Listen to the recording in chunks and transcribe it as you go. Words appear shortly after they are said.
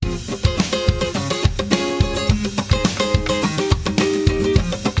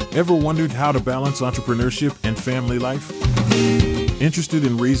Ever wondered how to balance entrepreneurship and family life? Interested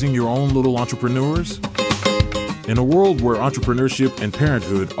in raising your own little entrepreneurs? In a world where entrepreneurship and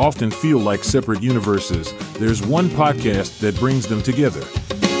parenthood often feel like separate universes, there's one podcast that brings them together.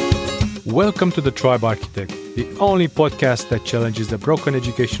 Welcome to The Tribe Architect, the only podcast that challenges the broken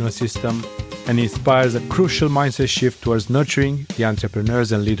educational system and inspires a crucial mindset shift towards nurturing the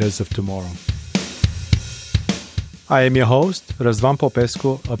entrepreneurs and leaders of tomorrow. I am your host, Răzvan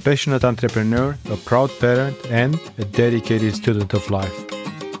Popescu, a passionate entrepreneur, a proud parent, and a dedicated student of life.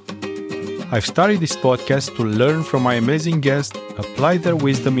 I've started this podcast to learn from my amazing guests, apply their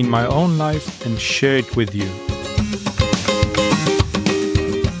wisdom in my own life, and share it with you.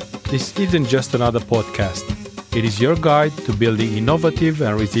 This isn't just another podcast. It is your guide to building innovative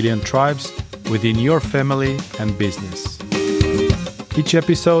and resilient tribes within your family and business. Each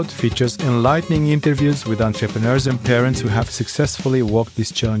episode features enlightening interviews with entrepreneurs and parents who have successfully walked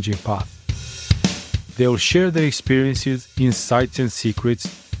this challenging path. They will share their experiences, insights, and secrets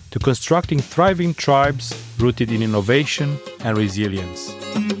to constructing thriving tribes rooted in innovation and resilience.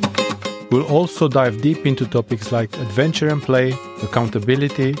 We'll also dive deep into topics like adventure and play,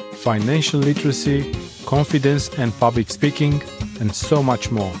 accountability, financial literacy, confidence and public speaking, and so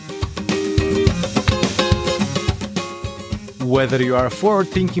much more. Whether you are a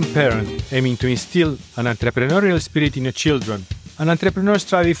forward-thinking parent aiming to instill an entrepreneurial spirit in your children, an entrepreneur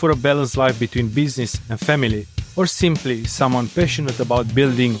striving for a balanced life between business and family, or simply someone passionate about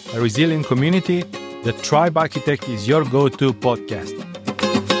building a resilient community, The Tribe Architect is your go-to podcast.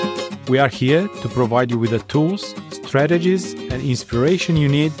 We are here to provide you with the tools, strategies, and inspiration you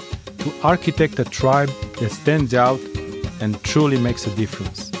need to architect a tribe that stands out and truly makes a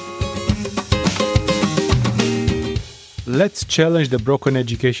difference. Let's challenge the broken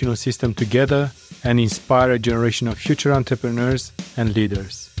educational system together and inspire a generation of future entrepreneurs and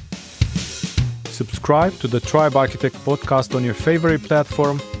leaders. Subscribe to the Tribe Architect podcast on your favorite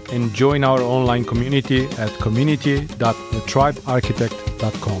platform and join our online community at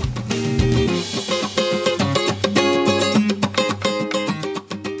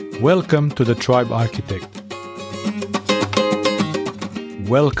community.thetribearchitect.com. Welcome to the Tribe Architect.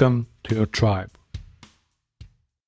 Welcome to your tribe.